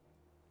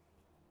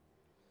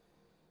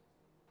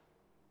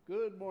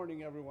Good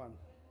morning, everyone.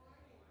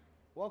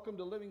 Welcome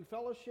to Living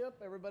Fellowship.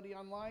 Everybody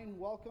online,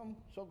 welcome.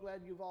 So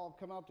glad you've all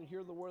come out to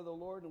hear the word of the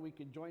Lord and we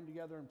could join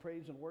together in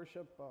praise and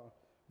worship.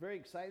 Very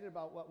excited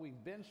about what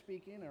we've been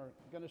speaking or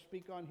going to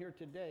speak on here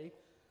today.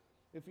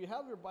 If you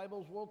have your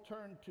Bibles, we'll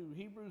turn to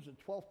Hebrews, the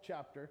 12th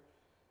chapter.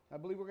 I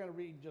believe we're going to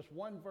read just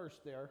one verse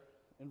there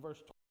in verse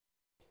 12.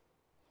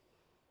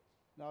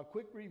 Now, a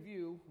quick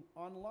review.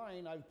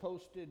 Online, I've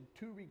posted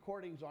 2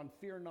 recordings on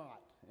Fear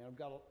Not, and I've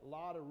got a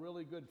lot of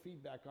really good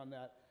feedback on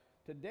that.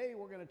 Today,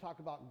 we're going to talk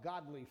about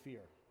godly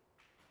fear.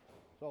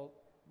 So,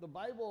 the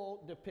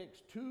Bible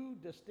depicts 2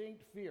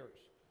 distinct fears.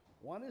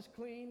 One is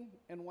clean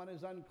and one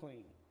is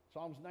unclean.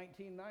 Psalms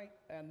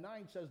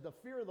 19:9 says, the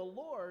fear of the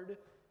Lord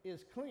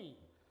is clean.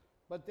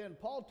 But then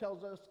Paul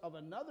tells us of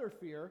another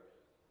fear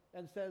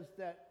and says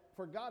that,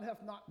 for God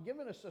hath not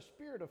given us a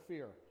spirit of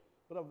fear,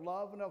 but of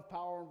love and of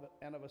power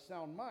and of a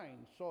sound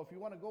mind. So if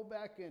you want to go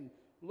back and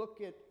look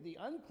at the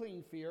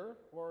unclean fear,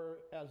 or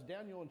as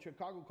Daniel in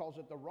Chicago calls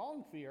it, the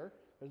wrong fear,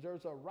 because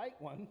there's a right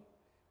one,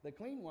 the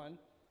clean one,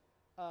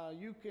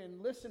 you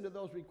can listen to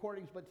those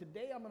recordings. But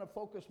today I'm going to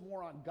focus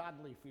more on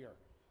godly fear.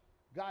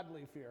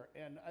 Godly fear.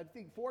 And I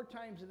think 4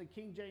 times in the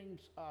King James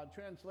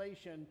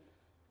translation,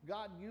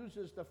 God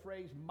uses the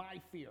phrase,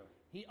 my fear.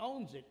 He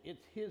owns it.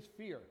 It's his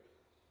fear.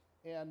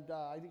 And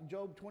I think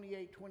Job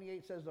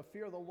 28:28 says, the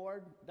fear of the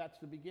Lord, that's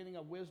the beginning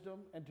of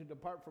wisdom, and to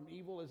depart from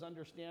evil is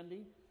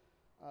understanding.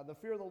 The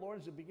fear of the Lord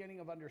is the beginning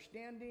of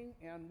understanding.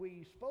 And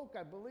we spoke,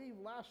 I believe,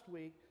 last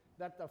week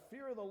that the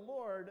fear of the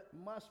Lord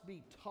must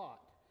be taught.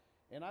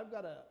 And I've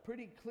got a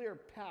pretty clear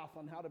path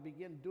on how to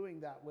begin doing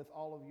that with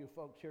all of you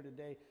folks here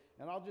today.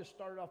 And I'll just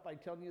start off by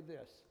telling you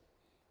this.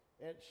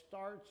 It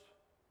starts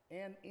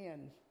and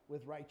ends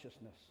with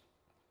righteousness.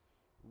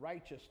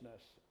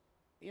 Righteousness.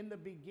 In the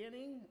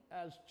beginning,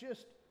 as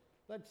just,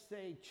 let's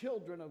say,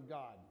 children of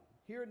God,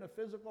 here in the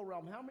physical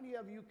realm, how many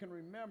of you can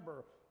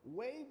remember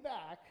way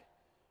back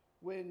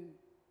when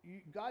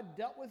God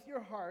dealt with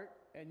your heart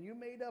and you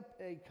made up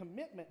a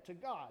commitment to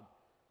God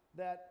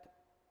that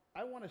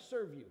I want to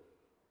serve you,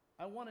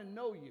 I want to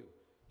know you?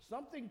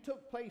 Something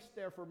took place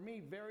there for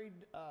me very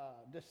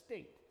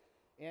distinct,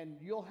 and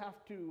you'll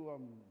have to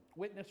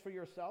witness for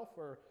yourself,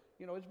 or,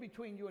 it's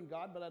between you and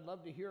God, but I'd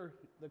love to hear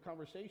the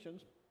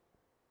conversations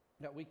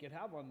that we could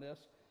have on this.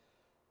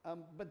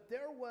 But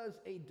there was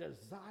a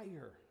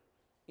desire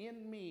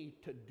in me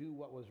to do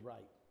what was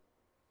right.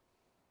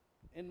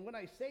 And when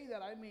I say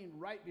that, I mean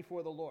right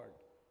before the Lord,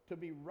 to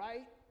be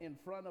right in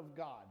front of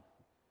God.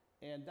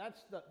 And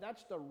that's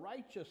the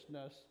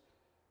righteousness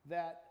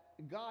that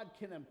God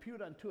can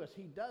impute unto us.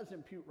 He does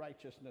impute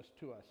righteousness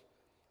to us.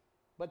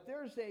 But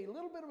there's a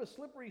little bit of a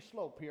slippery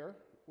slope here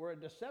where a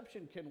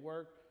deception can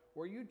work,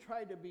 where you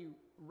try to be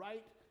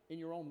right in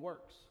your own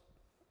works.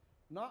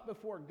 Not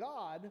before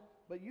God,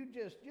 but you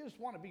just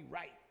want to be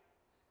right.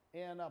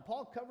 And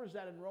Paul covers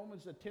that in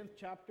Romans, the 10th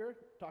chapter,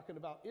 talking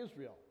about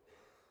Israel.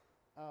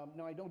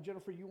 Now, I know,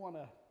 Jennifer,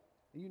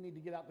 you need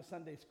to get out to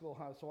Sunday school,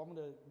 huh? So I'm going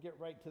to get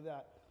right to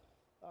that.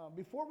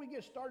 Before we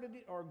get started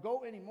or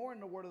go any more in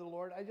the Word of the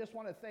Lord, I just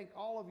want to thank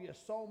all of you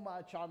so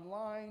much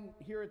online,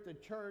 here at the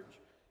church,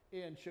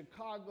 in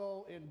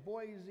Chicago, in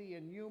Boise,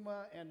 in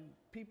Yuma, and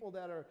people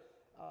that are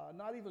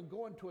not even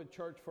going to a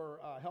church, for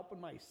helping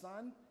my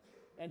son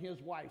and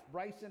his wife,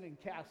 Bryson and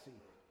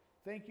Cassie.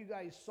 Thank you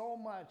guys so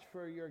much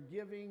for your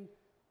giving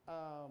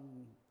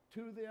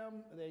to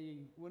them.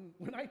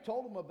 When I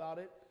told them about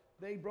it,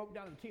 they broke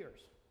down in tears.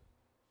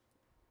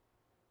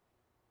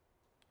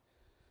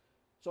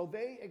 So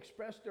they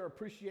expressed their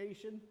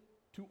appreciation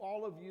to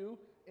all of you.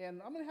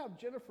 And I'm going to have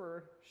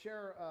Jennifer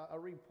share a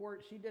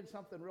report. She did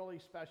something really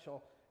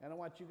special, and I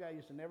want you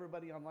guys and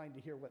everybody online to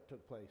hear what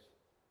took place.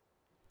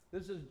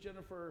 This is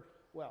Jennifer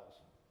Wells.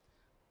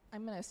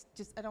 I'm going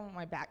to I don't want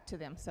my back to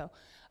them.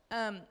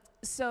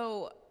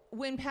 So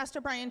when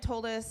Pastor Brian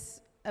told us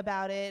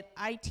about it,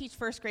 I teach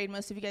first grade.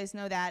 Most of you guys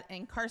know that.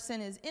 And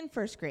Carson is in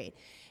first grade.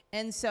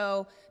 And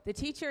so the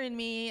teacher in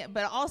me,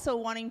 but also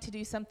wanting to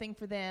do something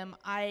for them,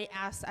 I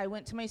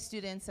went to my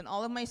students, and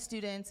all of my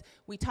students,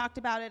 we talked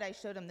about it. I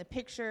showed them the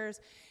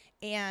pictures,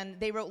 and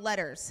they wrote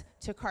letters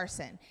to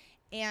Carson.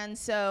 And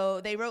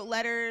so they wrote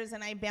letters,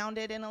 and I bound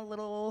it in a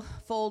little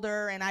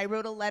folder, and I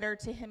wrote a letter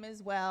to him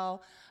as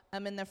well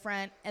in the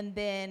front. And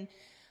then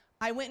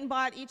I went and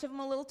bought each of them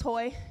a little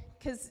toy,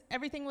 because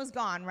everything was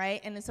gone, right?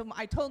 And so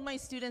I told my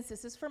students,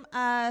 this is from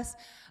us.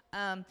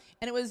 And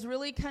it was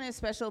really kind of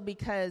special,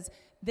 because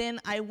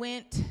then I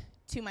went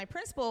to my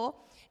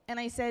principal, and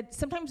I said,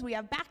 sometimes we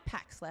have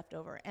backpacks left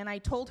over. And I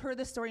told her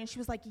the story, and she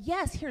was like,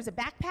 yes, here's a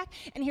backpack,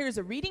 and here's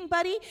a reading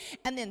buddy.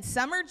 And then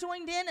Summer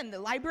joined in, and the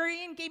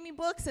librarian gave me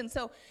books. And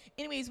so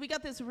anyways, we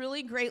got this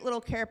really great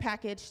little care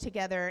package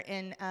together,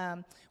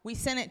 and we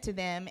sent it to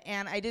them.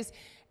 And I just,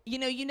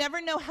 you never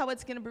know how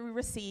it's going to be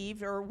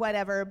received or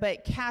whatever,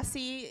 but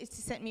Cassie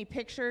sent me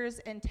pictures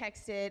and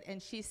texted,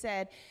 and she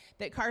said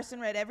that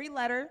Carson read every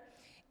letter,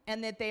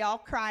 and that they all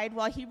cried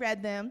while he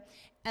read them.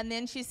 And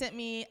then she sent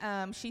me,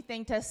 she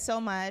thanked us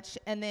so much,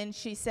 and then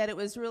she said it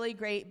was really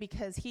great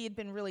because he had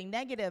been really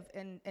negative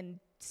and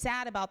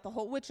sad about the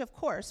whole, which of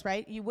course,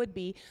 right, you would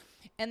be,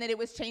 and that it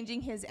was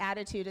changing his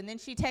attitude. And then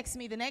she texted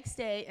me the next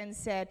day and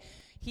said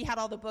he had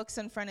all the books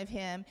in front of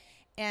him,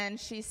 and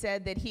she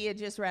said that he had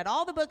just read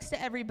all the books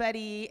to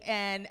everybody,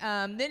 and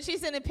then she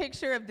sent a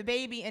picture of the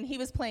baby, and he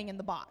was playing in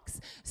the box.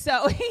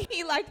 So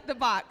he liked the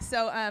box.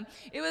 So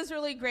it was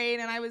really great,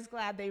 and I was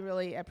glad they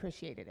really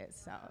appreciated it.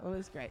 So it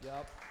was great.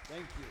 Yep,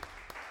 thank you.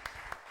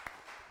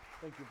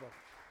 Thank you, both.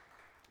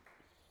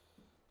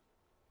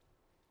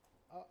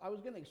 I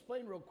was going to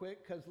explain real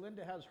quick, because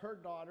Linda has her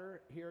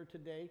daughter here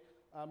today,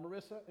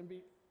 Marissa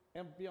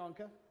and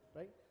Bianca,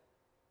 right?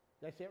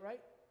 Did I say it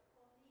right?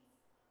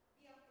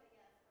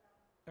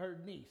 Her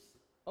niece.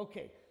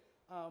 Okay.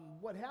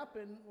 What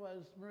happened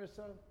was,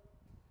 Marissa,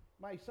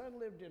 my son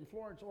lived in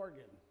Florence,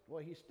 Oregon.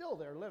 Well, he's still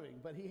there living,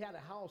 but he had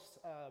a house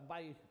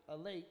by a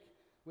lake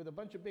with a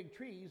bunch of big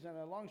trees, and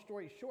a long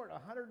story short, a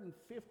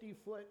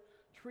 150-foot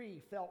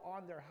tree fell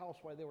on their house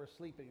while they were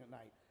sleeping at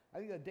night. I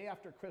think the day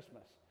after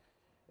Christmas.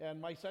 And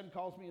my son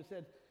calls me and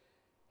said,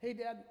 "Hey,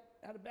 Dad,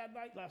 had a bad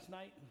night last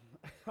night."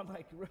 I'm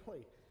like,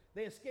 "Really?"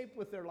 They escaped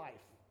with their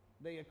life.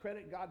 They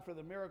accredit God for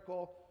the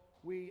miracle.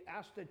 We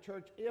asked the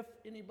church if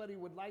anybody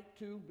would like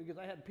to, because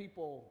I had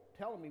people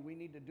telling me we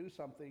need to do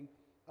something.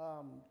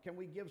 Can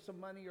we give some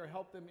money or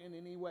help them in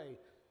any way?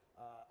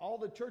 All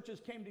the churches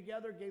came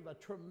together, gave a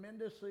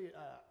tremendously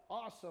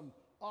awesome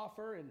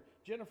offer, and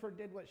Jennifer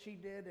did what she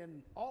did,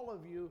 and all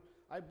of you,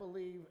 I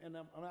believe, and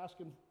I'm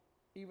asking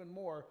even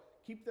more,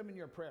 keep them in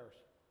your prayers.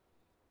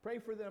 Pray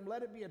for them.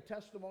 Let it be a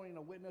testimony and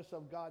a witness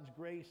of God's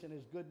grace and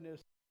his goodness.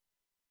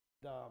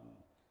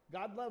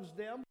 God loves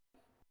them.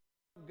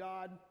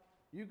 God,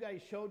 you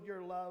guys showed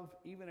your love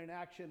even in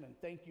action, and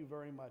thank you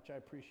very much. I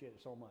appreciate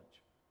it so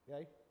much.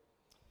 Okay?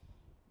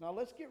 Now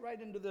let's get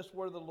right into this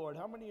word of the Lord.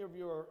 How many of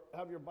you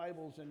have your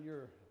Bibles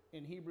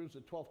in Hebrews, the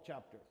 12th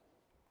chapter?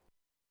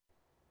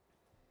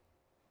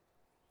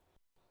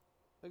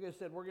 Like I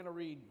said, we're going to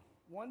read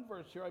one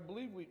verse here. I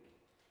believe we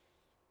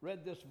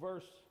read this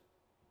verse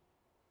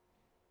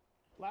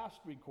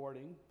last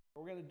recording.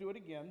 We're going to do it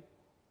again.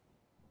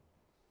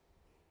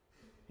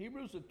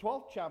 Hebrews, the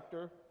 12th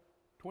chapter,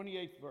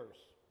 28th verse.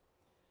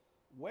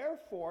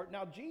 Wherefore,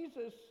 now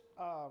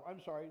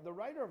the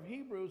writer of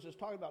Hebrews is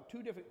talking about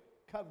two different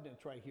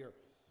covenants right here.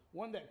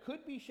 One that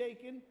could be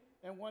shaken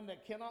and one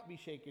that cannot be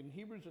shaken.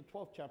 Hebrews, the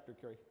 12th chapter,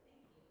 Carrie.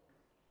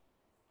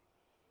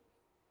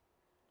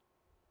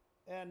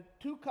 And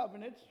two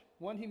covenants,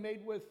 one he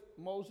made with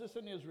Moses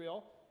and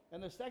Israel,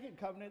 and the second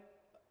covenant,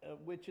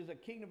 which is a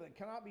kingdom that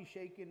cannot be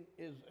shaken,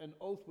 is an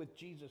oath with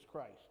Jesus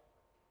Christ.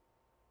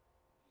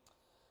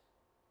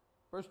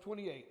 Verse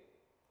 28.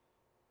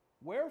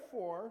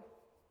 Wherefore,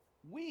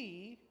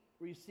 we,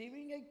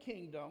 receiving a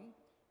kingdom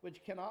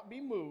which cannot be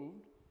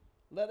moved,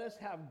 let us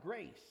have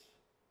grace,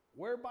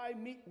 whereby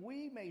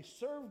we may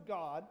serve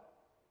God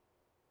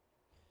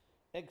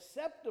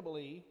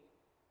acceptably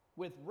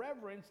with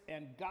reverence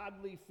and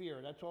godly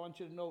fear. That's what I want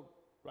you to note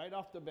right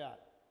off the bat.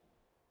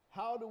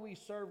 How do we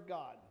serve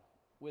God?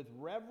 With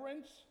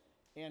reverence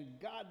and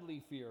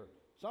godly fear.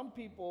 Some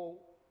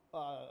people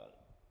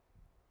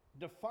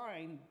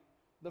define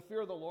the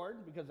fear of the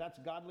Lord, because that's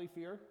godly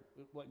fear,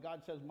 what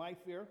God says, my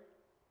fear,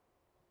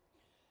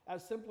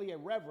 as simply a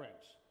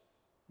reverence.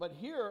 But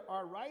here,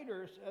 our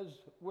writers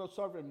will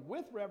serve him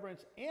with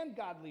reverence and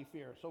godly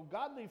fear. So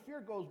godly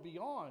fear goes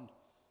beyond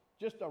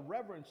just a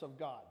reverence of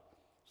God.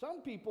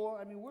 Some people,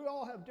 we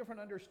all have different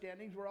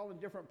understandings. We're all in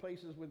different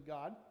places with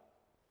God.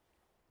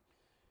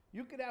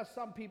 You could ask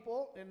some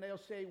people, and they'll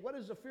say, "What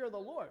is the fear of the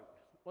Lord?"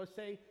 Or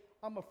say,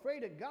 "I'm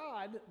afraid of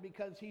God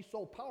because he's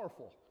so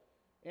powerful.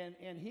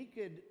 And he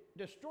could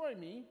destroy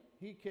me.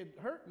 He could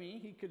hurt me.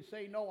 He could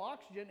say no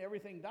oxygen,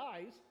 everything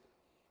dies.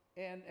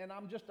 And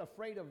I'm just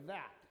afraid of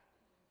that."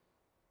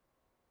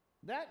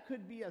 That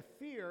could be a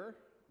fear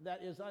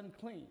that is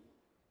unclean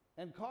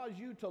and cause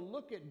you to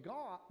look at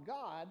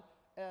God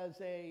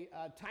as a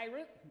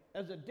tyrant,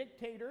 as a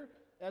dictator,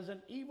 as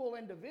an evil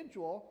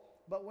individual.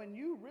 But when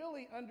you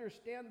really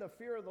understand the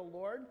fear of the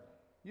Lord,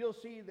 you'll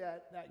see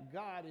that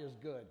God is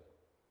good,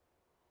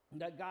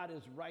 that God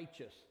is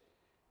righteous,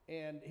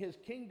 and his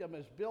kingdom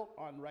is built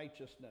on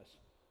righteousness.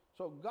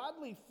 So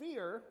godly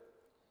fear,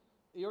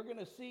 you're going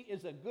to see,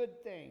 is a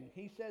good thing.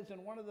 He says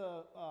in one of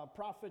the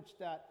prophets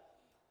that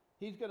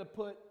I'm going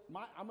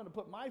to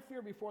put my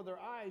fear before their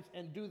eyes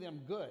and do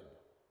them good.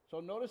 So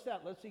notice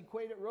that. Let's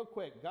equate it real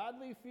quick.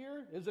 Godly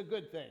fear is a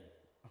good thing,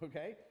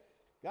 okay?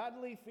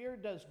 Godly fear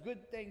does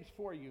good things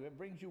for you. It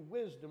brings you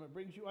wisdom. It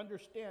brings you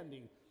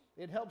understanding.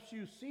 It helps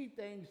you see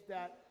things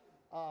that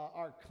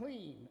are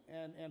clean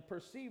and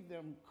perceive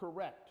them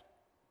correct.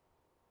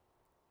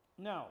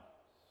 Now,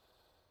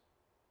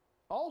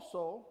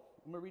 also,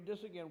 I'm going to read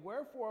this again.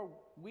 Wherefore,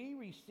 we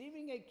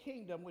receiving a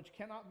kingdom which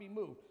cannot be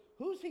moved.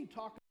 Who's he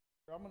talking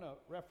about? I'm going to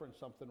reference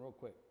something real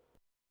quick.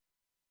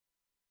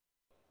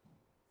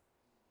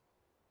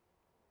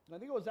 I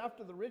think it was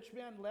after the rich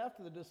man left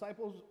and the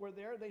disciples were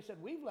there, they said,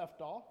 we've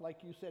left all, like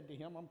you said to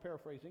him. I'm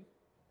paraphrasing.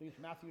 I think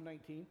it's Matthew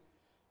 19.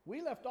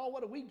 We left all,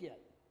 what do we get?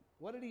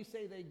 What did he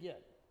say they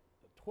get?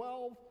 The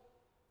 12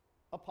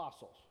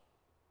 apostles.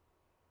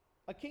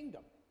 A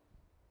kingdom.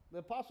 The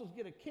apostles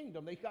get a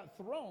kingdom. They got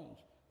thrones.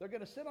 They're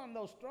going to sit on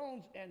those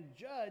thrones and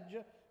judge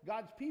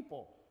God's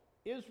people.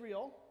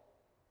 Israel,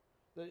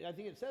 I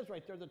think it says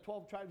right there, the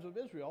 12 tribes of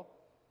Israel.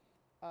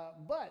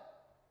 But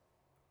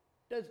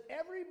does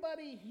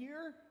everybody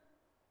here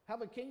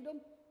have a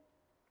kingdom?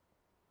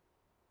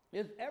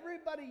 Is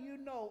everybody you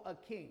know a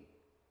king?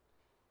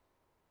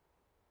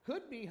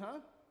 Could be, huh?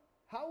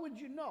 How would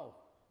you know?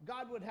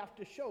 God would have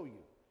to show you.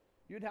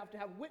 You'd have to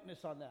have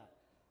witness on that.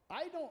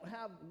 I don't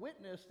have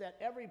witness that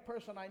every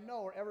person I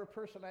know or every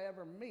person I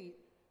ever meet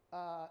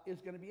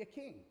is going to be a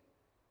king.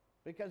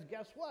 Because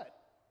guess what?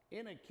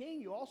 In a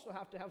king, you also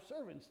have to have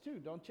servants too,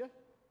 don't you?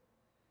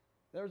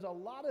 There's a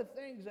lot of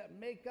things that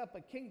make up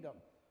a kingdom.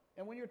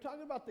 And when you're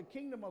talking about the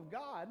kingdom of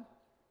God,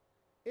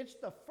 it's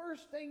the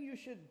first thing you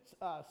should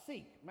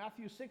seek.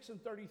 Matthew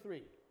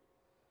 6:33.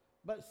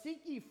 But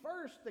seek ye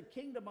first the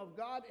kingdom of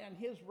God and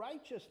his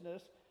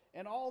righteousness,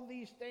 and all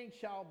these things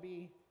shall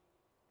be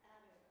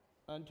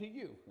added unto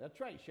you. That's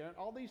right, Sharon.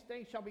 All these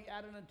things shall be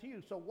added unto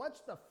you. So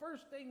what's the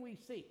first thing we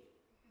seek?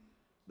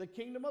 The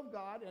kingdom of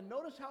God. And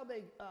notice how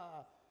they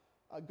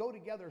go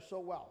together so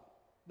well.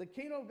 The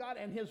kingdom of God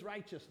and his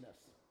righteousness.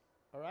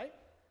 All right?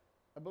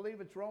 I believe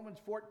it's Romans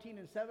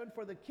 14:7.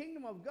 For the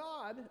kingdom of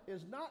God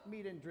is not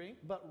meat and drink,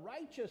 but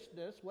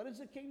righteousness. What is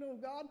the kingdom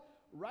of God?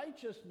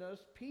 Righteousness,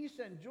 peace,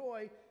 and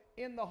joy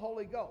in the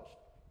Holy Ghost.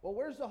 Well,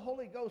 where's the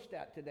Holy Ghost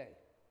at today?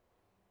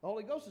 The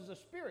Holy Ghost is a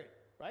spirit,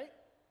 right?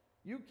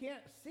 You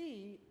can't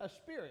see a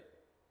spirit.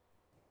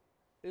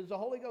 Is the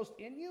Holy Ghost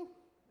in you?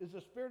 Is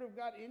the Spirit of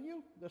God in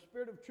you? The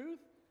Spirit of truth?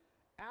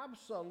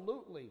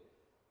 Absolutely.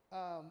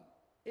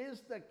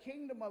 Is the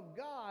kingdom of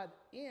God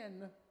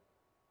in?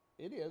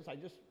 It is. I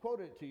just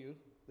quoted it to you.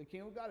 The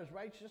kingdom of God is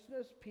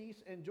righteousness,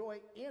 peace, and joy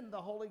in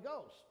the Holy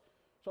Ghost.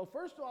 So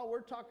first of all,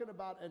 we're talking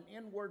about an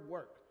inward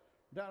work.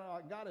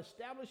 God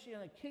establishing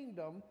a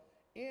kingdom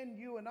in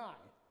you and I.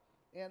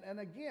 And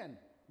again,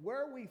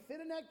 where we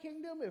fit in that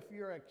kingdom, if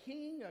you're a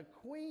king, a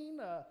queen,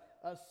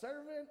 a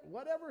servant,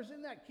 whatever's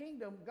in that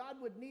kingdom, God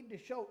would need to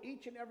show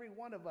each and every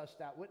one of us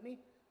that, wouldn't he?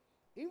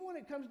 Even when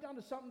it comes down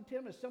to something,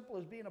 Tim, as simple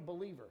as being a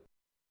believer.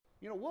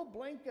 You know, we'll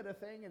blanket a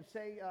thing and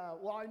say,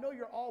 well, I know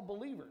you're all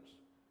believers.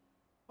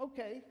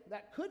 Okay,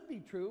 that could be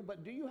true,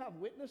 but do you have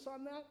witness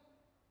on that?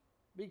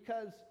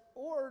 Because,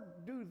 or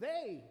do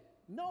they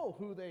know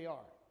who they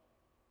are?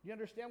 Do you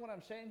understand what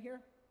I'm saying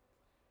here?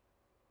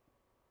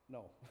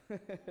 No.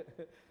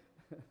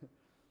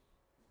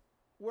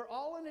 We're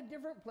all in a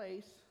different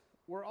place.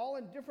 We're all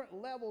in different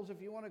levels,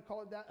 if you want to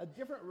call it that, a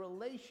different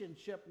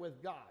relationship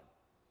with God.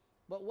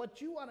 But what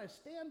you want to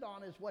stand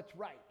on is what's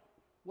right,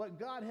 what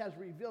God has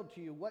revealed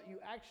to you, what you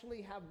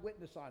actually have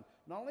witness on,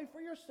 not only for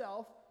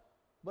yourself,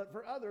 but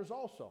for others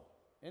also.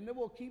 And then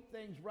we'll keep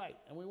things right,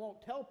 and we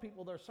won't tell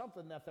people there's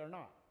something that they're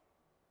not.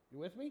 You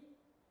with me?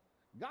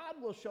 God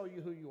will show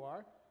you who you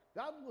are.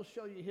 God will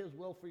show you his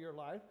will for your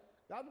life.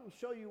 God will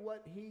show you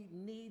what he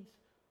needs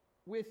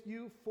with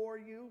you, for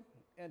you,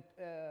 and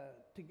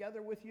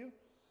together with you.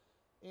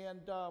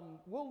 And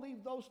we'll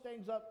leave those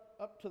things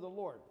up to the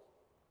Lord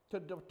to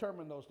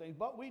determine those things.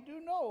 But we do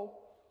know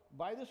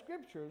by the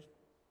scriptures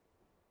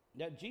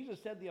that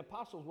Jesus said the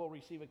apostles will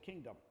receive a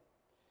kingdom.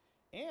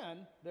 And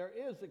there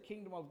is the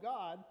kingdom of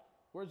God.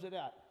 Where's it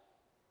at?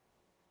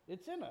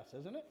 It's in us,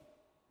 isn't it?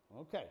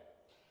 Okay.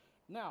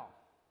 Now,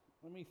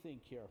 let me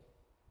think here.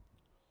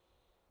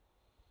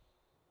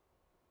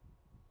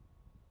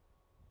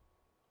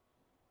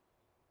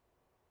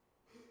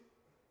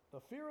 The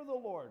fear of the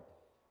Lord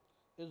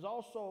is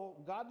also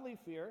godly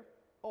fear.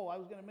 Oh, I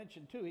was going to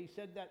mention too, he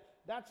said that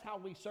that's how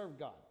we serve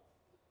God,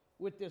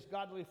 with this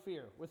godly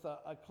fear, with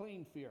a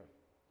clean fear.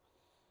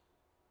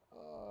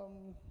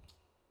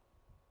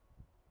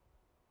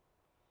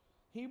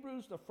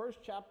 Hebrews, the 1st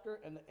chapter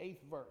and the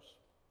 8th verse.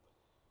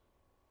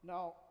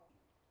 Now,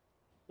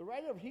 the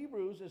writer of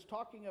Hebrews is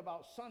talking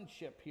about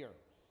sonship here,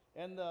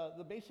 and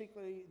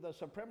basically the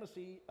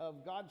supremacy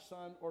of God's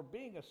Son, or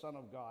being a son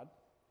of God.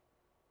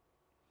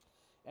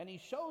 And he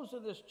shows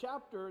in this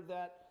chapter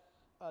that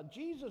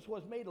Jesus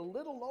was made a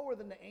little lower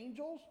than the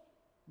angels,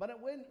 but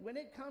when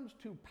it comes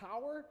to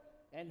power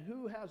and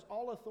who has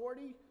all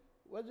authority,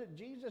 was it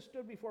Jesus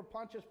stood before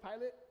Pontius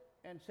Pilate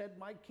and said,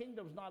 my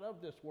kingdom's not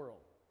of this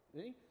world.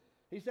 See?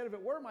 He said, if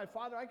it were, my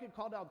Father, I could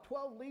call down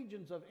 12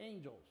 legions of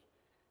angels.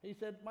 He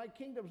said, my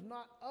kingdom's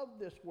not of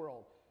this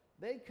world.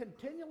 They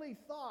continually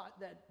thought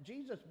that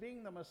Jesus,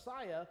 being the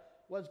Messiah,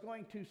 was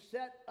going to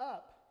set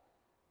up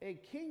a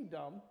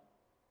kingdom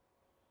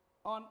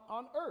on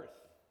earth.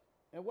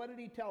 And what did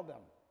he tell them?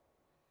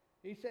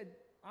 He said,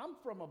 I'm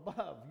from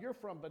above, you're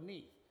from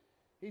beneath.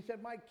 He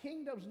said, my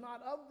kingdom's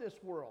not of this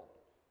world.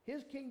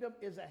 His kingdom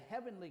is a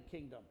heavenly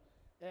kingdom.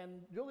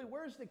 And Julie,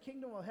 where's the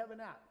kingdom of heaven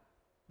at?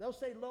 They'll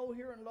say low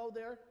here and low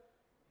there.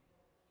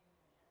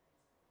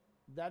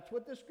 That's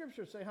what the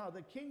scriptures say, how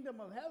the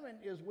kingdom of heaven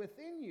is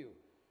within you.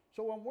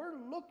 So when we're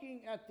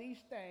looking at these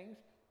things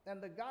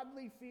and the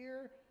godly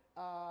fear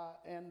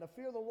and the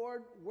fear of the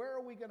Lord, where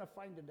are we going to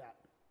find it at?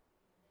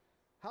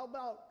 How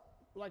about,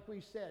 like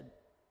we said,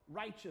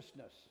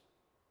 righteousness?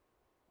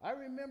 I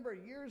remember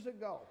years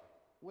ago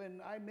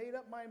when I made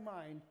up my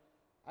mind,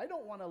 I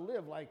don't want to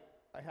live like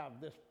I have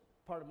this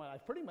part of my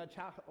life. Pretty much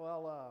that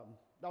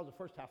was the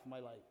first half of my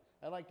life.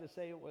 I like to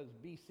say it was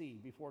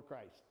BC, before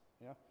Christ.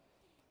 Yeah.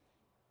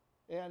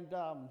 And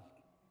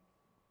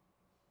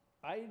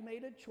I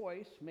made a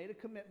choice, made a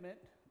commitment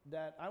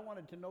that I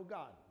wanted to know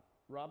God.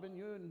 Robin,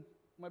 you and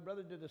my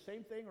brother did the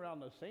same thing around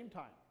the same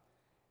time.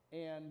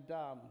 And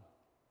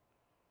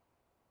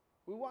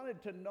we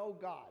wanted to know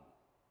God.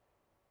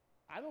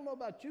 I don't know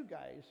about you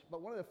guys,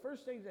 but one of the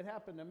first things that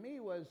happened to me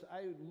was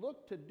I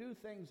looked to do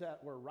things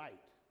that were right.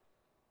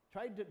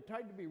 Tried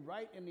to be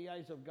right in the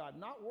eyes of God,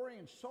 not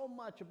worrying so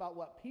much about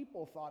what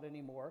people thought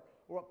anymore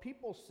or what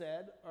people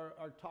said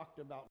or talked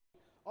about.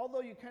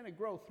 Although you kind of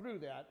grow through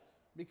that,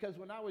 because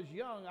when I was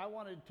young, I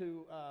wanted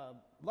to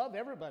love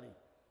everybody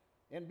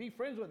and be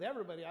friends with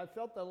everybody. I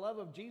felt the love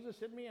of Jesus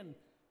in me, and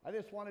I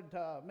just wanted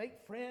to make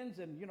friends,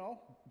 and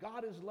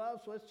God is love,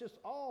 so let's just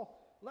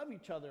all love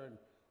each other. And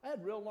I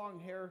had real long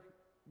hair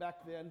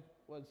back then,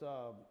 was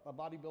a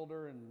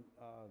bodybuilder and,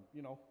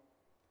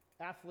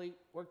 athlete,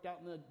 worked out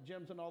in the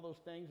gyms and all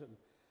those things. And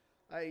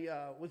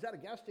I was at a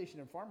gas station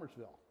in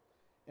Farmersville,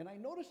 and I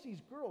noticed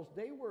these girls,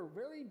 they were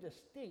very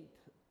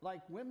distinct,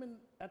 like women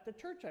at the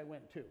church I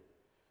went to.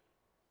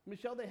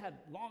 Michelle, they had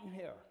long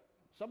hair.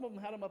 Some of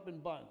them had them up in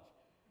buns,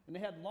 and they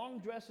had long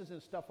dresses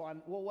and stuff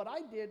on. Well, what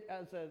I did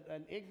as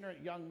an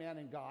ignorant young man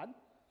in God,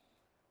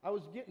 I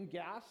was getting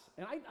gas,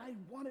 and I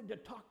wanted to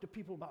talk to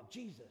people about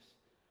Jesus.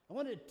 I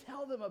wanted to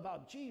tell them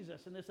about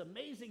Jesus and this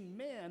amazing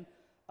man,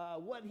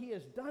 what he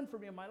has done for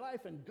me in my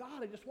life, and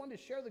God. I just wanted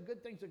to share the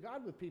good things of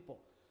God with people.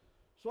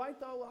 So I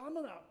thought, well, I'm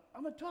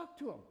gonna talk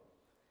to him.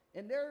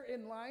 And there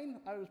in line,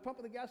 I was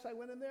pumping the gas. I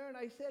went in there and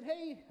I said,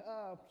 hey,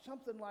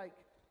 something like,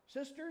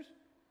 sisters.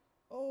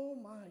 Oh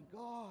my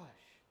gosh.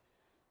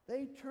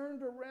 They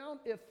turned around.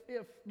 If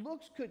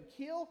looks could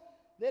kill,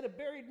 they'd have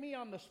buried me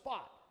on the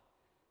spot.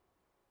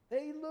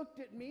 They looked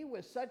at me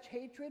with such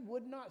hatred,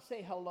 would not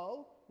say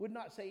hello, would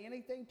not say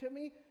anything to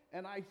me.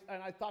 And I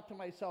thought to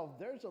myself,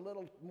 there's a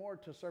little more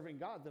to serving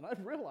God than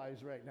I've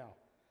realized right now.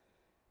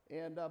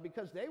 And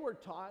because they were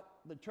taught,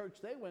 the church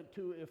they went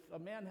to, if a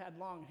man had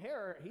long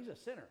hair, he's a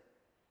sinner.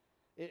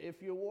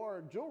 If you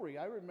wore jewelry,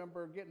 I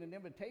remember getting an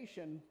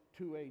invitation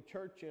to a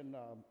church in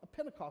a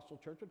Pentecostal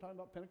church, we're talking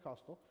about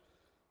Pentecostal,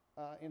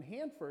 in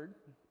Hanford,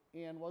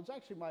 and well, it was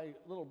actually my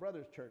little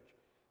brother's church.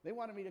 They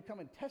wanted me to come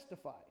and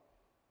testify.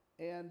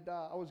 And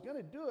I was going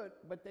to do it,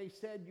 but they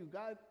said,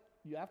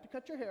 you have to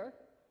cut your hair,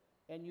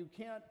 and you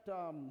can't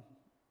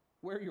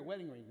wear your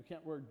wedding ring. You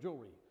can't wear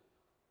jewelry.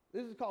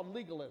 This is called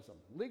legalism,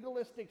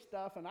 legalistic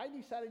stuff. And I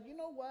decided, you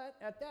know what?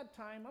 At that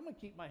time, I'm going to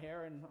keep my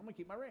hair and I'm going to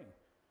keep my ring.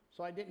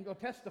 So I didn't go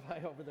testify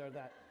over there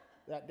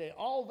that day.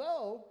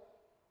 Although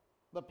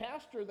the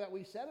pastor that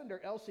we sat under,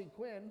 Elsie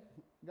Quinn,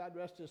 God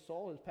rest his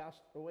soul, has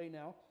passed away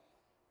now,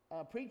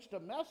 preached a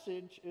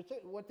message. It's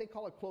what they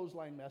call a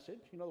clothesline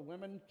message. The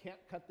women can't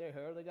cut their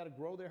hair. They got to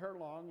grow their hair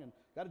long and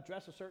got to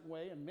dress a certain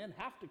way. And men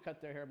have to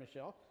cut their hair,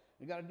 Michelle.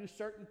 You got to do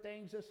certain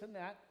things, this and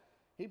that.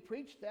 He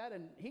preached that,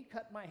 and he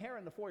cut my hair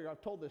in the foyer.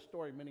 I've told this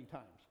story many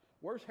times.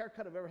 Worst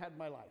haircut I've ever had in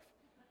my life.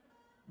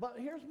 But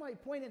here's my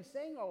point in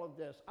saying all of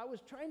this. I was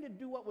trying to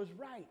do what was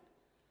right.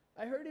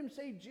 I heard him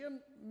say, Jim,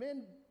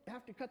 men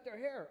have to cut their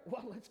hair.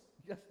 Well, let's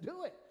just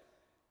do it.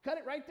 Cut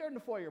it right there in the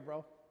foyer,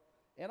 bro.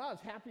 And I was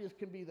happy as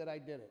can be that I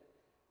did it.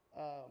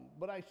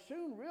 But I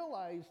soon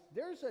realized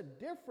there's a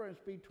difference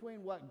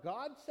between what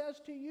God says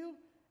to you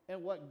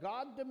and what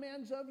God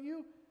demands of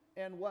you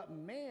and what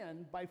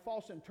man, by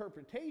false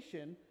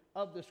interpretation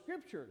of the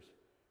scriptures,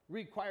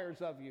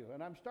 requires of you.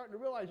 And I'm starting to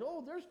realize,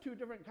 there's two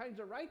different kinds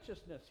of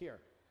righteousness here.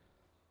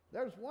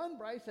 There's one,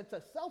 Bryce, that's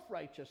a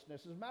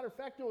self-righteousness. As a matter of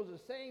fact, it was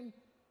the same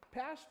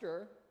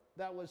pastor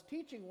that was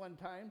teaching one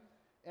time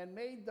and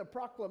made the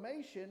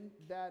proclamation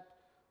that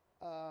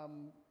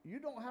you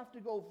don't have to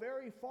go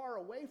very far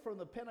away from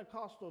the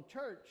Pentecostal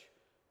church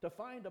to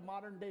find a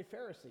modern-day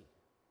Pharisee.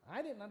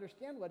 I didn't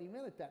understand what he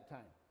meant at that time.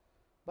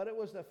 But it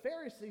was the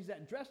Pharisees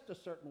that dressed a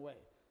certain way.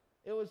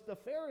 It was the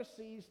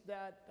Pharisees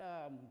that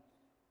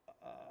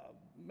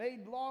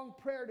made long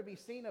prayer to be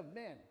seen of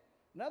men.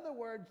 In other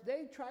words,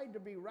 they tried to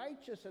be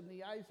righteous in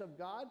the eyes of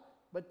God,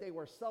 but they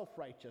were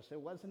self-righteous. It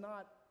was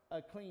not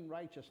a clean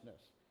righteousness.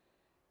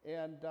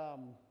 And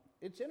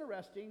it's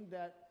interesting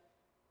that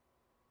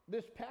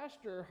this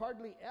pastor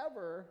hardly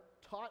ever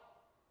taught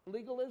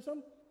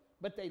legalism,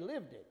 but they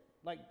lived it,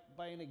 like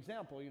by an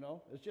example,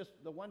 It's just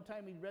the one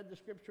time he read the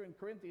scripture in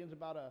Corinthians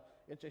about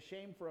it's a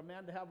shame for a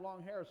man to have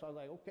long hair. So I was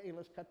like, okay,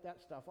 let's cut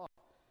that stuff off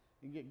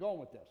and get going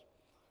with this.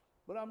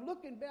 But I'm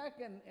looking back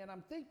and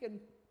I'm thinking,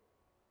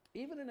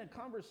 even in a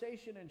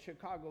conversation in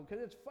Chicago,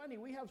 because it's funny,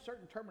 we have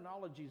certain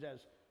terminologies as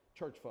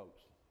church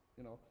folks,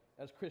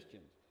 as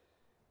Christians.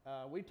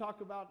 We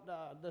talk about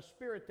the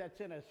spirit that's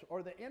in us,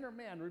 or the inner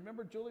man.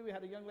 Remember, Julie, we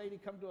had a young lady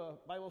come to a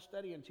Bible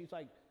study, and she's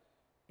like,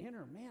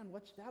 inner man,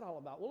 what's that all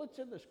about? Well, it's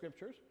in the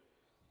scriptures.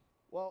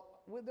 Well,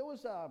 there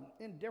was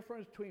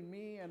indifference between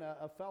me and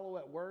a fellow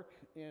at work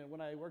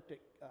when I worked at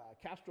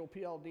Castrol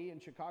PLD in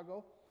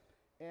Chicago.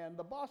 And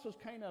the boss was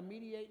kind of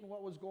mediating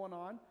what was going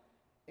on.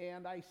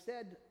 And I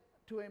said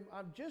to him,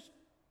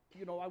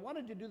 I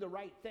wanted to do the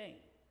right thing.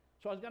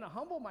 So I was going to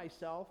humble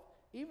myself.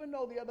 Even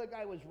though the other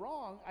guy was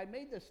wrong, I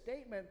made the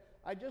statement,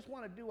 I just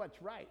want to do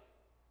what's right.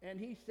 And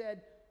he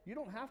said, you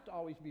don't have to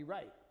always be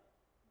right.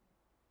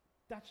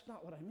 That's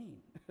not what I mean.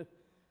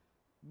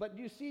 But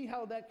you see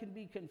how that can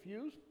be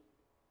confused?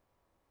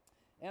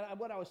 And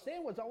what I was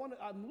saying was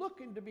I'm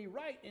looking to be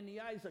right in the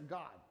eyes of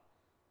God.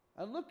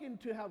 I'm looking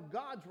to have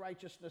God's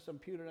righteousness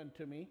imputed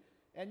unto me.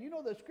 And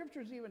the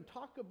scriptures even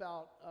talk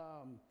about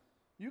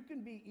you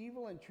can be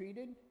evil and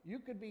treated. You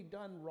could be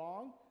done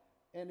wrong.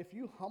 And if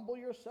you humble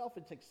yourself,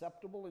 it's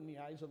acceptable in the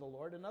eyes of the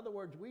Lord. In other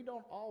words, we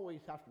don't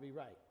always have to be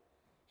right.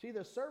 See,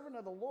 the servant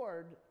of the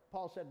Lord,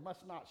 Paul said,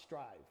 must not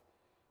strive.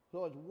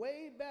 So it's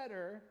way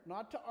better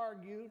not to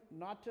argue,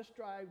 not to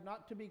strive,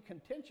 not to be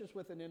contentious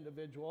with an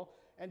individual,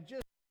 and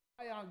just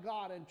rely on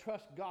God and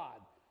trust God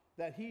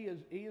that he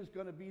is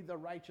going to be the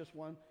righteous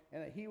one,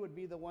 and that he would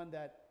be the one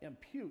that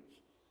imputes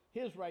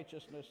his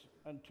righteousness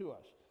unto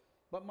us.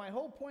 But my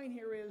whole point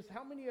here is,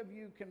 how many of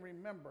you can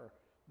remember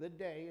the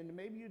day, and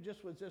maybe you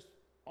just was this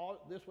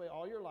way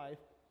all your life,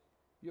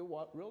 you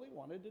really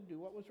wanted to do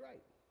what was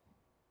right?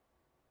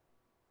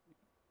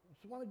 You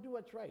just want to do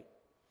what's right.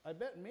 I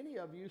bet many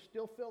of you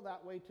still feel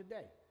that way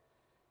today.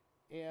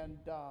 And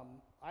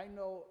I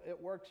know it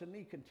works in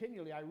me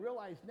continually. I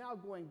realize now,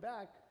 going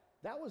back,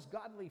 that was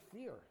godly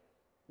fear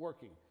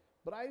working.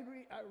 But I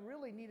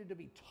really needed to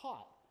be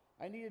taught.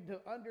 I needed to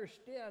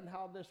understand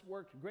how this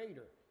worked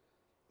greater.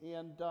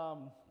 And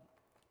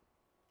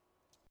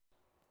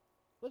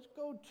let's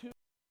go to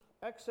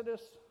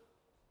Exodus,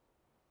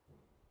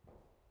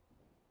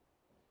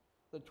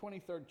 the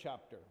 23rd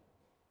chapter.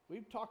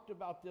 We've talked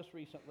about this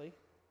recently.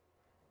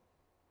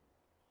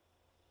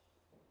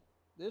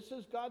 This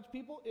is God's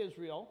people,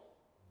 Israel,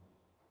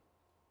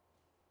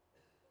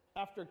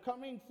 after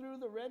coming through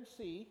the Red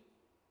Sea,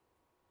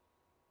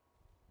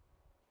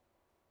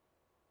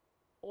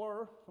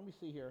 or, let me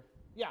see here.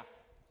 Yeah.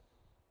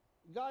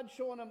 God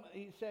showing them,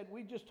 he said,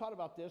 we just taught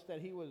about this, that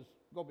he was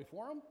go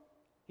before them,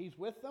 he's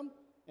with them,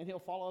 and he'll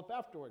follow up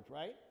afterwards,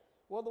 right?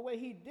 Well, the way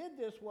he did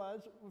this was,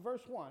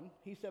 verse 1,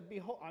 he said,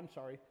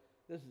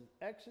 this is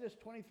Exodus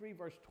 23,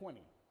 verse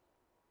 20.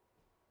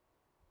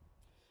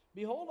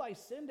 Behold, I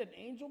send an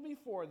angel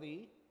before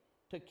thee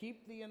to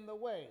keep thee in the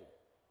way,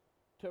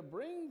 to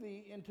bring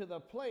thee into the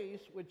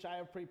place which I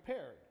have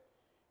prepared.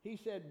 He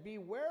said,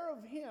 beware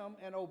of him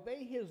and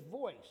obey his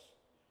voice.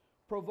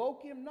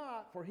 Provoke him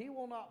not, for he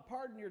will not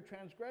pardon your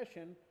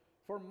transgression,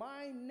 for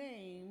my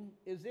name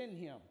is in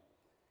him.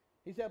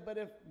 He said, but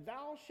if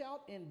thou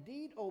shalt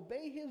indeed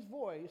obey his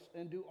voice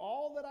and do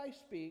all that I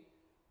speak,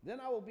 then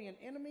I will be an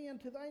enemy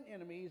unto thine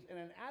enemies and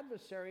an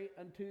adversary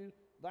unto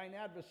thine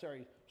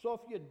adversaries. So if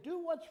you do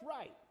what's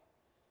right,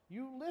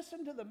 you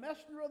listen to the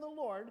messenger of the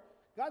Lord,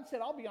 God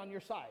said, I'll be on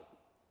your side.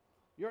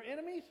 Your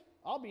enemies,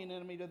 I'll be an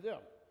enemy to them.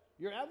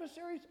 Your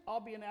adversaries,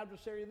 I'll be an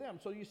adversary to them.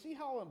 So you see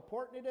how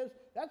important it is?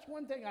 That's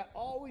one thing I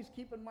always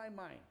keep in my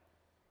mind.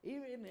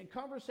 Even in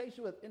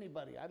conversation with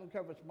anybody. I don't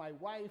care if it's my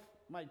wife,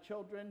 my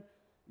children,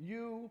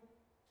 you,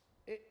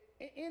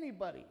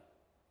 anybody.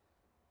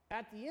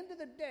 At the end of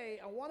the day,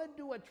 I want to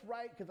do what's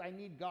right because I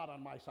need God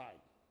on my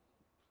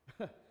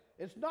side.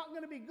 It's not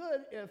going to be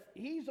good if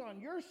he's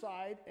on your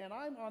side and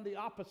I'm on the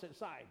opposite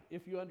side,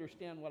 if you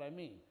understand what I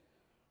mean.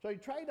 So you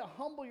try to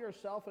humble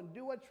yourself and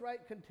do what's right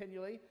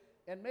continually,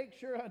 and make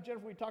sure,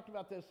 Jennifer, we talked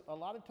about this a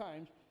lot of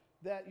times,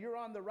 that you're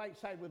on the right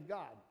side with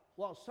God.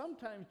 Well,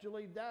 sometimes,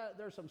 Julie,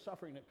 there's some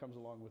suffering that comes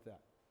along with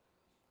that.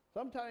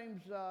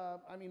 Sometimes,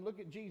 look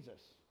at Jesus.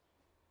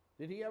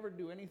 Did he ever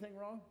do anything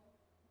wrong?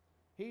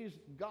 He's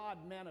God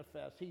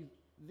manifest. He's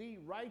the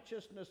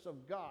righteousness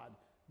of God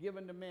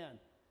given to man.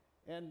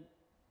 And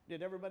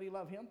did everybody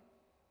love him?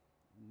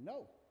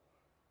 No.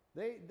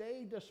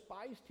 They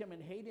despised him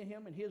and hated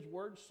him and his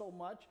words so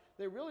much,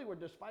 they really were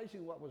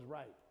despising what was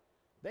right.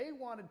 They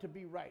wanted to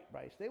be right,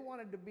 Bryce. They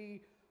wanted to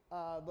be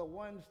the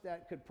ones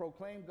that could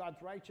proclaim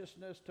God's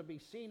righteousness, to be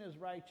seen as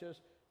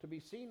righteous, to be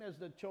seen as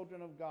the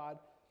children of God.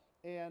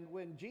 And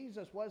when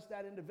Jesus was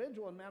that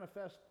individual and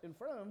manifest in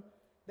front of them,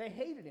 they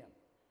hated him.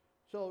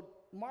 So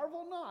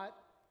marvel not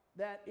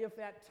that if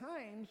at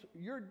times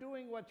you're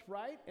doing what's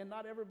right and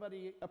not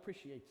everybody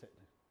appreciates it.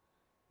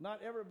 Not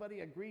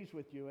everybody agrees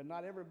with you and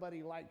not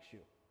everybody likes you,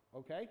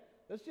 okay?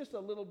 That's just a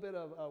little bit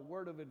of a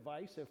word of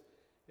advice.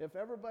 If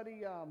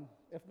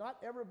not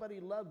everybody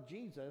loved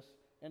Jesus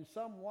and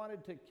some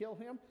wanted to kill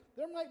him,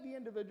 there might be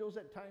individuals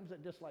at times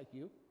that dislike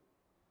you,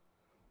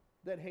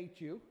 that hate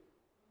you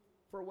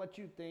for what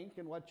you think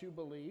and what you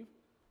believe.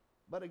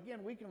 But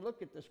again, we can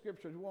look at the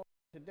scriptures. We won't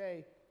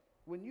today.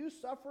 When you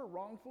suffer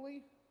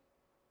wrongfully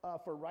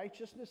for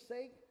righteousness'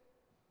 sake,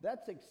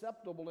 That's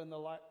acceptable in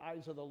the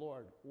eyes of the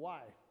Lord.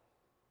 Why?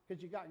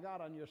 Because you got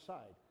God on your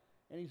side.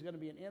 And he's going to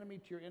be an enemy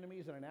to your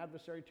enemies and an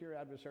adversary to your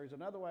adversaries.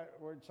 In other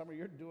words, some of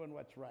you are doing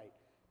what's right.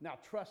 Now,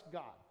 trust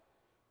God.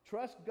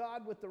 Trust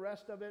God with the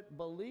rest of it.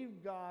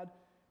 Believe God.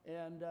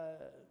 And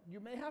you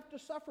may have to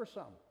suffer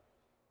some.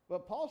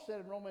 But Paul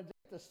said in Romans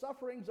 8, the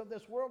sufferings of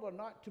this world are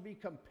not to be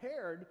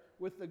compared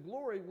with the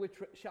glory which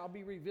shall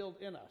be revealed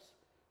in us.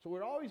 So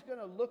we're always going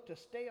to look to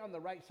stay on the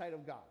right side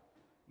of God.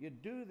 You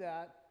do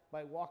that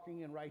by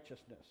walking in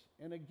righteousness.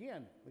 And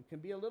again, it can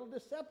be a little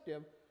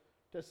deceptive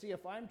to see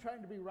if I'm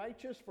trying to be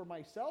righteous for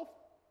myself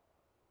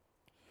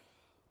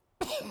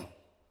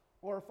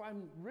or if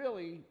I'm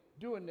really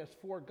doing this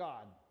for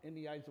God in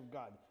the eyes of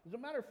God. As a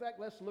matter of fact,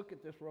 let's look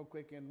at this real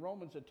quick in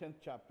Romans, the 10th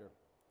chapter.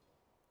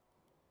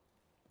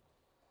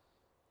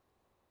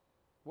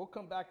 We'll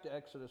come back to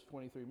Exodus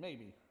 23,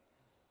 maybe.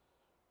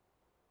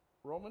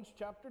 Romans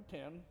chapter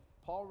 10,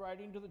 Paul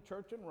writing to the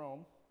church in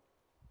Rome.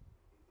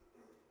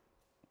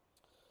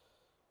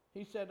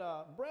 He said,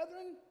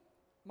 brethren,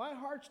 my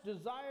heart's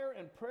desire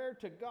and prayer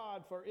to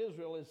God for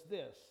Israel is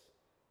this,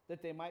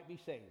 that they might be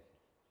saved.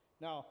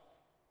 Now,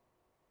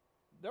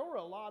 there were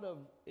a lot of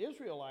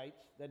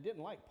Israelites that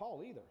didn't like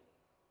Paul either.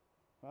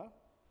 Huh?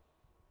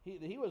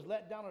 He was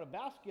let down in a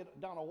basket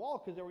down a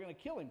wall because they were going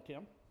to kill him,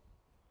 Tim.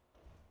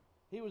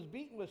 He was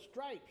beaten with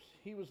stripes.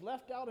 He was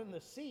left out in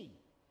the sea.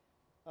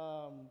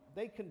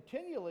 They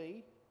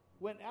continually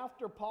went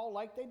after Paul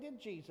like they did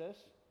Jesus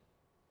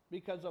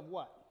because of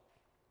what?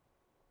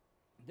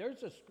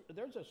 There's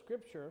a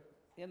scripture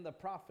in the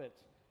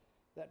prophets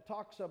that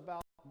talks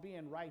about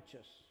being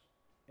righteous.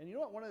 And you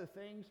know what one of the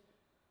things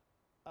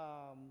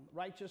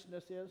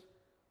righteousness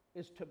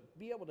is to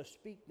be able to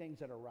speak things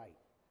that are right.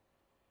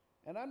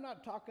 And I'm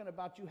not talking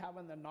about you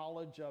having the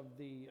knowledge of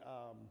the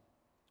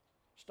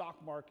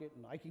stock market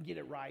and I can get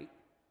it right.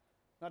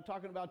 Not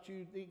talking about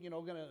you, we've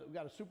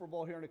got a Super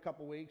Bowl here in a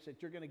couple weeks,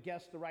 that you're going to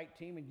guess the right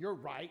team and you're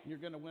right and you're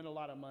going to win a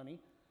lot of money.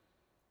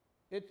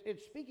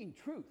 It's speaking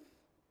truth.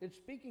 It's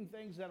speaking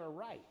things that are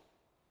right.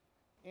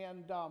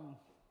 And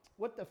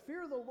what the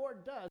fear of the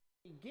Lord does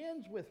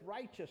begins with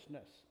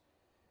righteousness.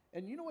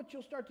 And you know what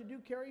you'll start to do,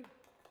 Carrie?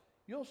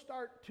 You'll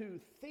start to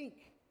think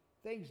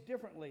things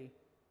differently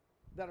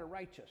that are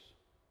righteous.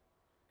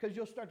 Because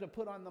you'll start to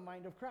put on the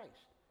mind of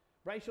Christ.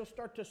 Right? You'll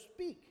start to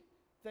speak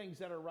things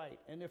that are right.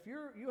 And if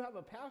you have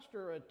a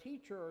pastor or a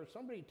teacher or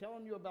somebody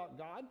telling you about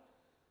God,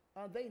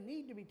 they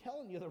need to be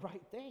telling you the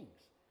right things.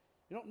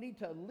 You don't need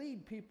to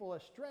lead people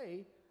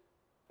astray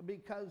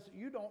because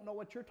you don't know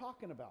what you're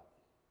talking about.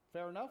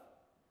 Fair enough?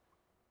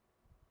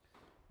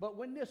 But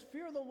when this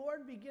fear of the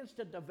Lord begins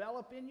to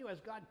develop in you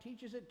as God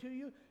teaches it to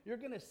you, you're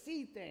going to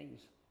see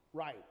things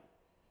right.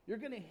 You're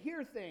going to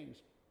hear things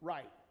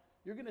right.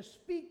 You're going to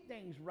speak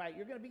things right.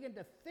 You're going to begin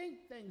to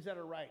think things that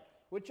are right,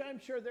 which I'm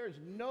sure there's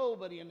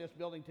nobody in this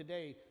building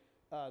today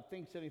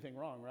thinks anything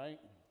wrong, right?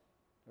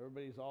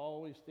 Everybody's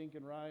always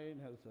thinking right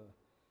and has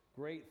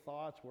great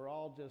thoughts. We're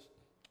all just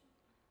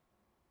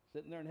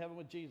sitting there in heaven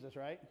with Jesus,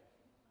 right?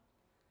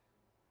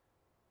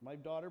 My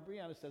daughter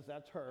Brianna says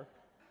that's her.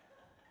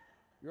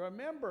 You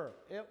remember,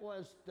 it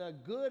was the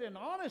good and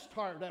honest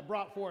heart that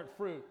brought forth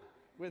fruit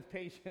with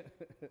patience.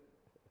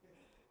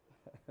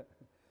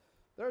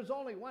 There's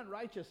only one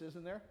righteous,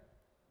 isn't there?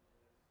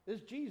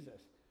 It's Jesus.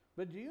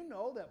 But do you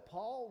know that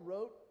Paul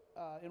wrote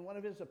in one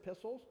of his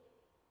epistles,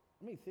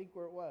 let me think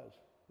where it was.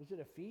 Was it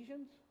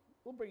Ephesians?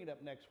 We'll bring it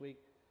up next week.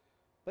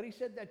 But he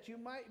said that you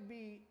might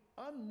be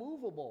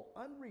unmovable,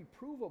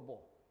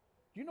 unreprovable.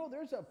 Do you know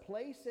there's a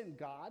place in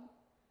God?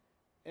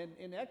 And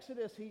in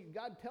Exodus,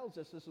 God tells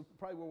us, this is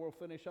probably where we'll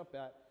finish up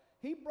at,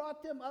 he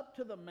brought them up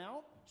to the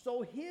mount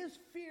so his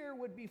fear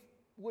would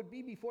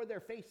be before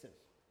their faces.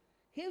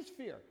 His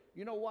fear.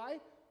 You know why?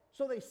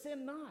 So they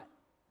sin not.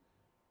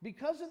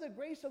 Because of the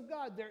grace of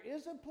God, there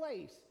is a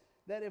place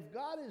that if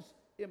God is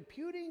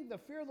imputing the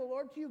fear of the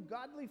Lord to you,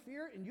 godly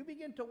fear, and you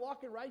begin to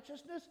walk in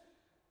righteousness,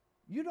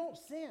 you don't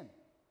sin.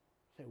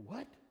 Say,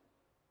 what?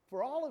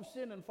 For all have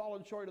sinned and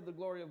fallen short of the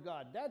glory of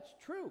God. That's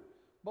true.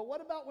 But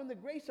what about when the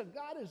grace of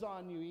God is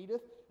on you,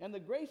 Edith, and the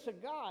grace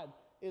of God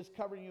is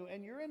covering you,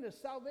 and you're into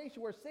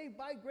salvation? We're saved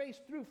by grace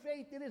through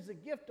faith. It is a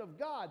gift of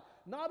God,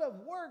 not of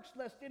works,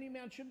 lest any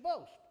man should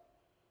boast.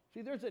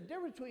 See, there's a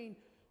difference between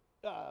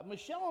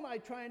Michelle and I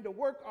trying to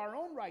work our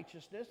own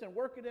righteousness and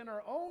work it in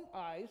our own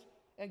eyes,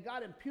 and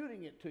God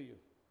imputing it to you.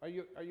 Are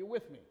you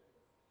with me?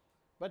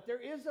 But there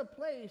is a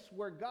place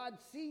where God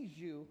sees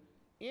you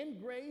in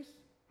grace,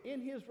 in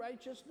his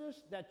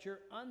righteousness, that you're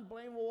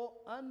unblameable,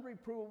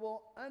 unreprovable,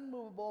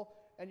 unmovable,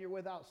 and you're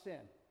without sin.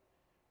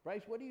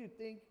 Bryce, what do you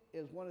think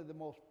is one of the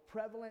most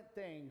prevalent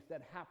things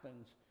that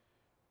happens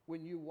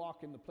when you walk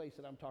in the place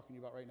that I'm talking to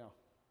you about right now?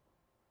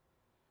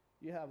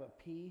 You have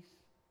a peace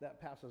that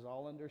passes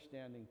all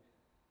understanding.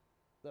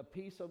 The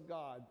peace of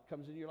God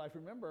comes into your life.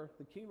 Remember,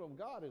 the kingdom of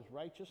God is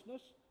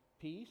righteousness,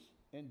 peace,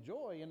 and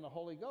joy in the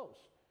Holy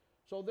Ghost.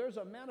 So there's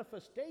a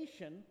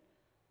manifestation,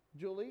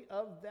 Julie,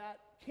 of that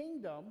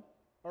kingdom,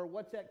 or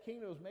what that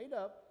kingdom is made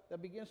up,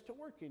 that begins to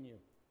work in you.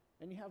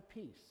 And you have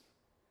peace.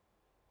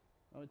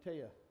 I'm going to tell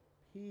you,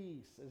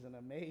 Peace is an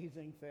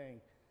amazing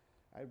thing.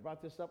 I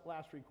brought this up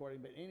last recording,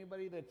 but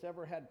anybody that's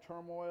ever had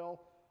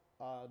turmoil,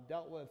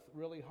 dealt with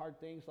really hard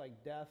things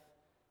like death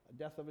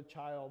of a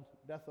child,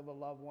 death of a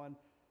loved one,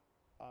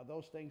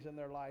 those things in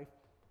their life,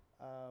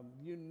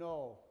 you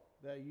know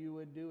that you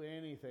would do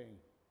anything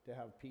to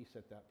have peace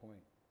at that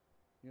point.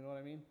 You know what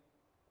I mean?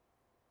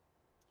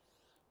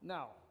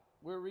 Now,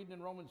 we're reading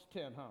in Romans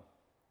 10,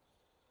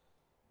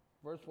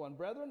 Verse 1,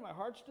 Brethren, my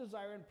heart's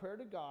desire and prayer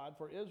to God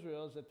for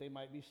Israel is that they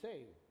might be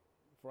saved.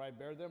 For I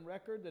bear them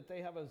record that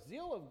they have a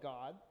zeal of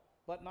God,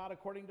 but not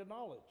according to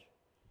knowledge.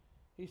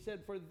 He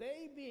said, for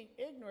they being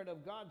ignorant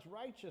of God's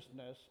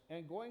righteousness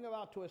and going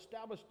about to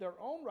establish their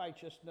own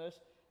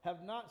righteousness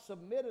have not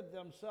submitted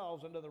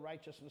themselves unto the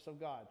righteousness of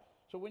God.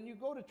 So when you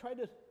go to try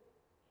to,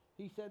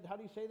 he said, how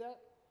do you say that?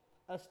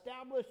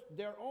 Establish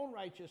their own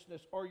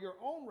righteousness or your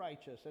own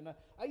righteous. And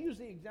I used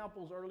the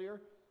examples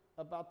earlier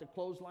about the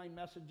clothesline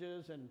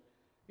messages. And,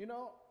 you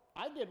know,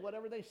 I did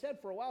whatever they said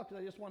for a while because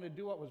I just wanted to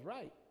do what was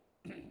right.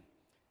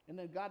 And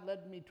then God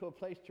led me to a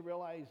place to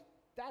realize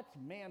that's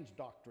man's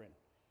doctrine.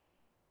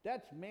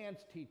 That's man's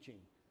teaching.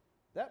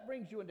 That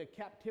brings you into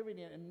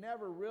captivity and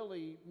never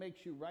really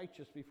makes you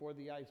righteous before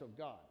the eyes of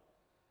God.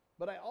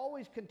 But I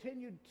always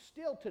continued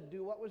still to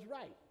do what was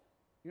right.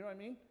 You know what I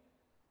mean?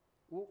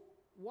 Well,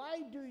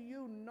 why do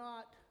you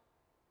not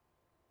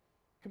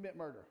commit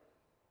murder?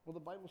 Well,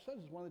 the Bible says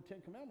it's one of the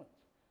 10 Commandments.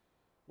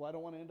 Well, I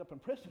don't want to end up in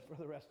prison for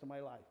the rest of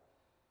my life.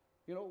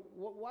 You know,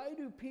 why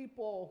do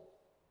people,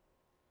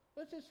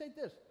 let's just say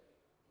this,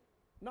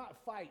 not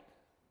fight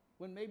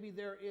when maybe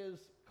there is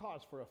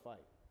cause for a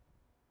fight?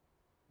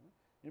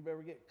 Anybody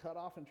ever get cut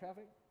off in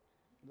traffic?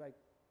 Like,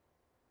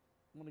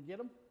 want to get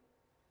them?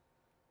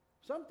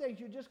 Some things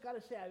you just got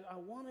to say, I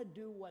want to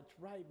do what's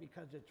right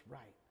because it's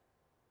right.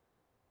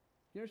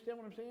 You understand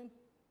what I'm saying?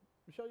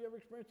 Michelle, you ever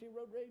experienced any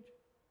road rage?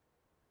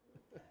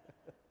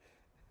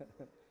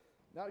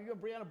 Now you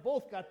and Brianna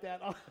both got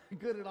that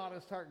good and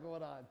honest heart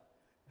going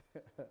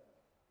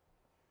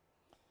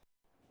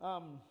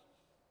on.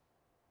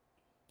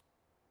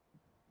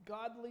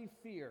 Godly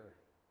fear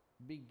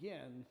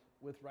begins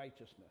with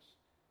righteousness.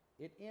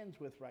 It ends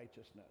with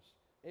righteousness.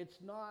 It's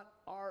not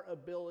our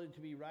ability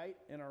to be right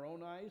in our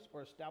own eyes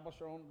or establish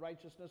our own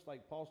righteousness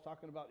like Paul's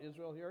talking about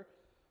Israel here,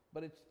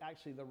 but it's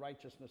actually the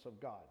righteousness of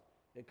God.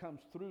 It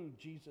comes through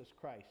Jesus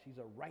Christ. He's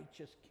a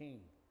righteous king.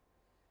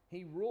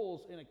 He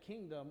rules in a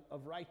kingdom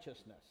of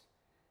righteousness.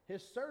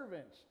 His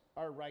servants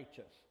are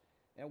righteous.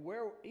 And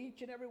where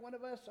each and every one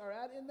of us are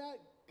at in that,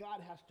 God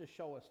has to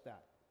show us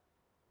that.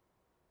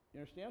 You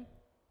understand?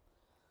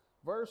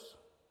 Verse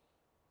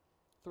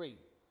 3.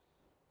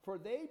 For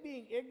they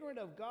being ignorant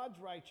of God's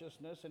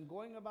righteousness and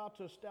going about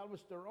to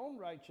establish their own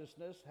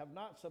righteousness have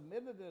not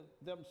submitted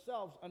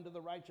themselves unto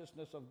the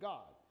righteousness of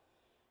God.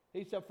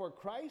 He said, for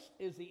Christ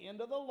is the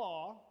end of the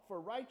law for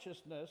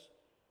righteousness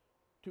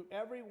to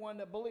everyone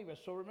that believeth.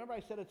 So remember I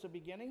said it's a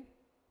beginning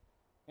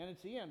and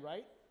it's the end,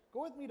 right?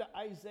 Go with me to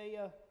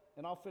Isaiah,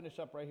 and I'll finish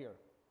up right here.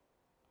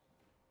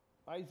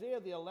 Isaiah,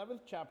 the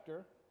 11th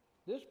chapter.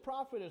 This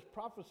prophet is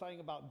prophesying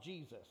about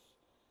Jesus.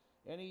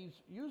 And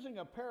he's using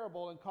a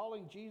parable and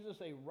calling Jesus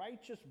a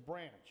righteous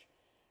branch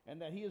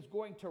and that he is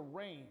going to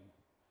reign.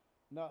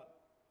 Now,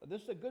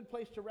 this is a good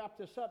place to wrap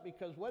this up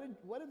because what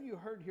have you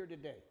heard here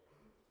today?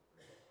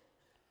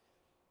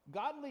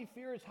 Godly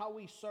fear is how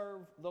we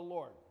serve the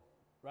Lord,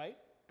 right?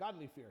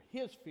 Godly fear,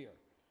 his fear.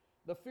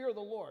 The fear of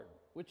the Lord,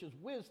 which is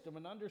wisdom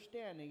and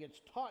understanding. It's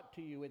taught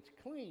to you. It's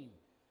clean.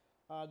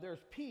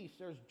 There's peace.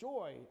 There's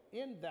joy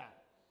in that.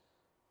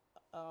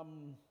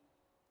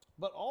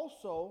 But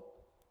also,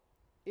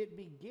 it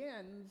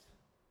begins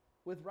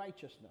with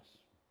righteousness.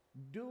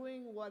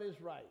 Doing what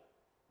is right.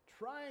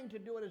 Trying to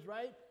do what is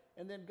right,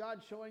 and then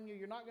God showing you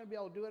you're not going to be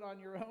able to do it on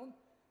your own.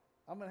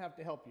 I'm going to have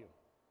to help you.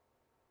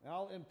 And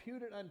I'll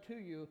impute it unto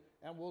you,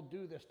 and we'll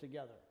do this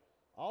together.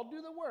 I'll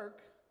do the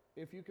work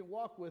if you can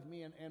walk with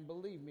me and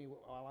believe me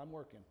while I'm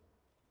working.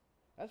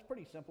 That's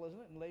pretty simple, isn't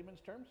it, in layman's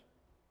terms?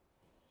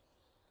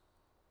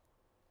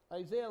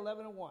 Isaiah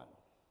 11:1.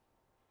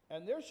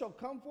 And there shall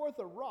come forth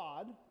a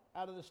rod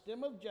out of the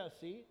stem of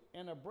Jesse,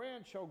 and a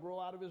branch shall grow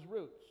out of his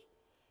roots.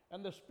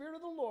 And the Spirit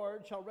of the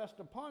Lord shall rest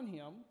upon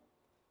him.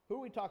 Who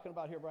are we talking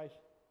about here, Bryce?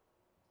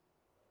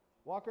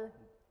 Walker?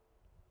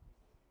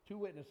 2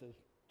 witnesses.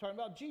 Talking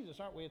about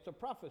Jesus, aren't we? It's a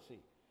prophecy.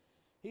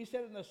 He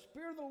said, and the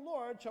Spirit of the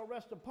Lord shall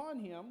rest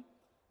upon him,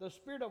 the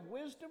Spirit of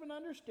wisdom and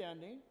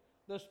understanding,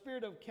 the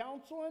Spirit of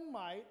counsel and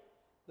might,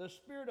 the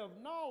Spirit of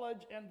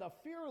knowledge and the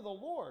fear of the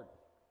Lord.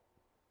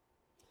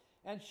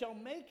 And shall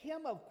make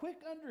him of quick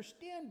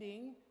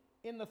understanding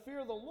in the fear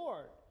of the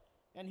Lord.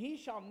 And he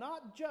shall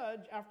not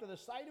judge after the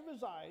sight of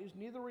his eyes,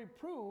 neither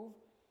reprove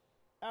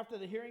after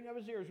the hearing of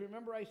his ears.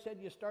 Remember I said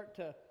you start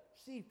to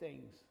see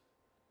things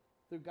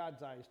through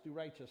God's eyes, through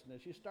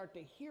righteousness. You start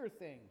to hear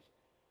things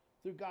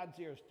through God's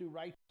ears, through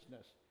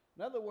righteousness.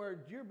 In other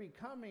words, you're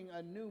becoming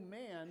a new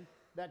man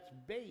that's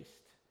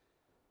based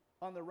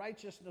on the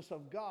righteousness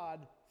of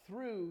God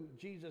through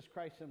Jesus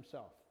Christ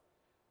himself.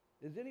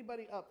 Is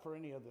anybody up for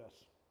any of this?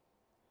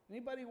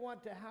 Anybody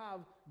want to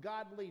have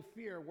godly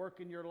fear work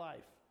in your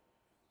life?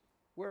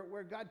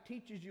 Where God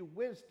teaches you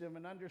wisdom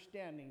and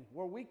understanding,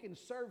 where we can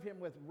serve him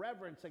with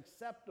reverence,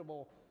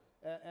 acceptable,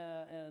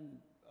 and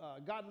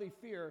godly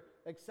fear,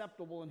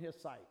 acceptable in his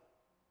sight.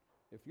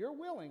 If you're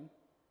willing,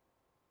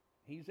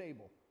 he's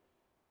able.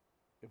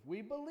 If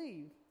we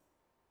believe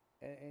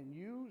and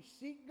you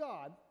seek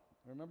God,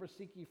 remember,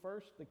 seek ye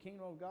first the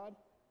kingdom of God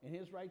and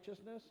his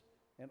righteousness,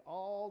 and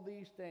all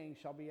these things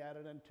shall be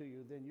added unto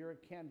you, then you're a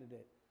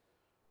candidate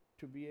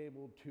to be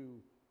able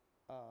to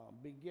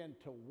begin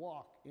to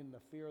walk in the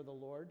fear of the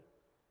Lord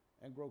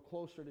and grow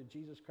closer to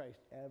Jesus Christ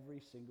every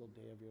single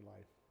day of your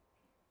life.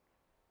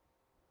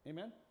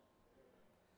 Amen?